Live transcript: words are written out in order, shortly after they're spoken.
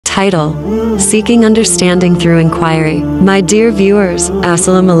Title: Seeking Understanding Through Inquiry. My dear viewers,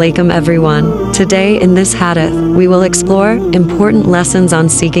 Assalamu alaikum everyone. Today in this hadith, we will explore important lessons on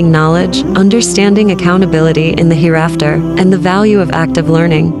seeking knowledge, understanding accountability in the hereafter, and the value of active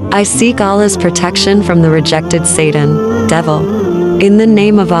learning. I seek Allah's protection from the rejected Satan, devil. In the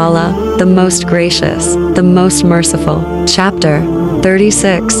name of Allah, the most gracious, the most merciful. Chapter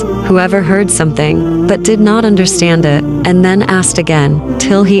 36. Whoever heard something, but did not understand it, and then asked again,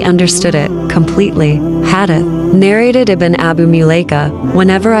 till he understood it completely. Hadith. Narrated Ibn Abu Mulaika,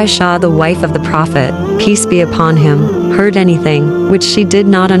 whenever Aisha, the wife of the Prophet, peace be upon him, heard anything which she did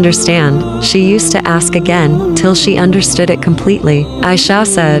not understand, she used to ask again, till she understood it completely. Aisha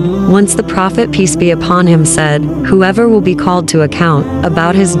said, once the Prophet, peace be upon him, said, whoever will be called to account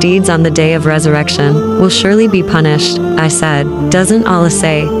about his deeds on the day of resurrection will surely be punished. I said, doesn't Allah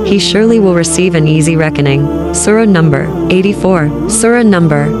say, he surely will receive an easy reckoning? Surah number 84. Surah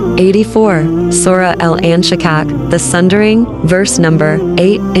number 84. Surah Al-Anshakak, the Sundering, verse number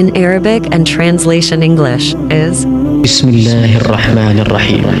 8 in Arabic and translation English is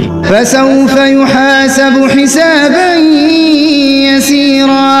Bismillahirrahmanirrahim. فَسَوْفَ يُحَاسَبُ حِسَابًا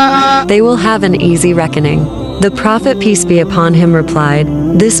يَسِيرًا. They will have an easy reckoning. The Prophet, peace be upon him, replied,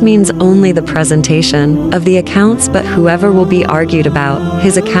 this means only the presentation of the accounts, but whoever will be argued about,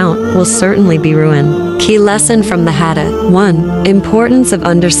 his account will certainly be ruined. Key lesson from the hadith. 1. Importance of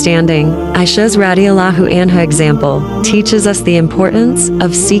understanding. Aisha's radiallahu anha example teaches us the importance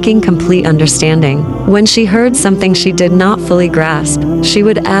of seeking complete understanding. When she heard something she did not fully grasp, she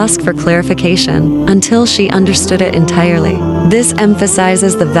would ask for clarification until she understood it entirely. This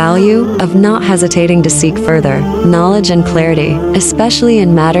emphasizes the value of not hesitating to seek further knowledge and clarity, especially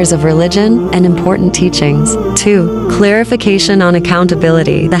in matters of religion and important teachings. 2. Clarification on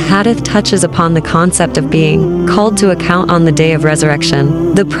accountability. The hadith touches upon the concept of being called to account on the day of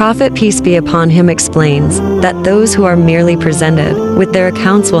resurrection. The Prophet, peace be upon him, explains that those who are merely presented with their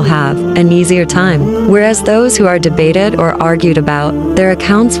accounts will have an easier time, whereas those who are debated or argued about, their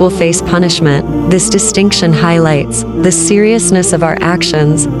accounts will face punishment. This distinction highlights the seriousness of our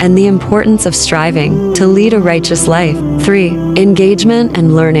actions and the importance of striving to lead a righteous life. 3. Engagement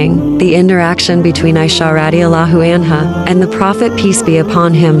and learning. The interaction between Aisha radiallahu anha and the Prophet, peace be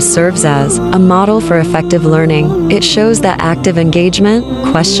upon him, serves as a model for effective learning. It shows that active engagement,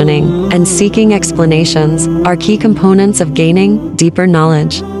 questioning, and seeking explanations are key components of gaining deeper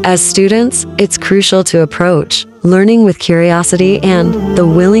knowledge. As students, it's crucial to approach learning with curiosity and the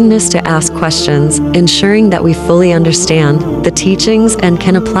willingness to ask questions, ensuring that we fully understand the teachings and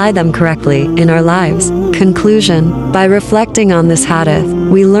can apply them correctly in our lives. Conclusion. By reflecting on this hadith,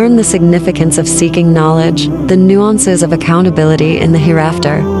 we learn the significance of seeking knowledge, the nuances of accountability in the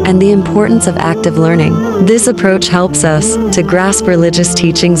hereafter, and the importance of active learning. This approach helps us to grasp religious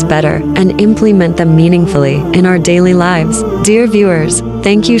teachings better and implement them meaningfully in our daily lives. Dear viewers,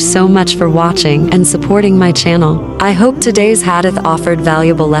 thank you so much for watching and supporting my channel. I hope today's hadith offered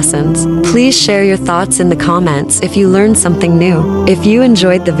valuable lessons. Please share your thoughts in the comments if you learned something new. If you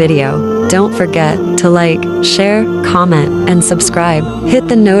enjoyed the video, don't forget to like, share, comment, and subscribe. Hit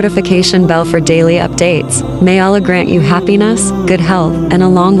the notification bell for daily updates. May Allah grant you happiness, good health, and a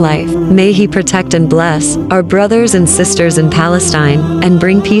long life. May He protect and bless our brothers and sisters in Palestine and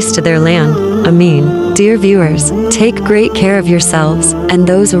bring peace to their land. Ameen. Dear viewers, take great care of yourselves and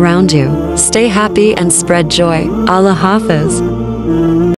those around you. Stay happy and spread joy. Allah Hafiz.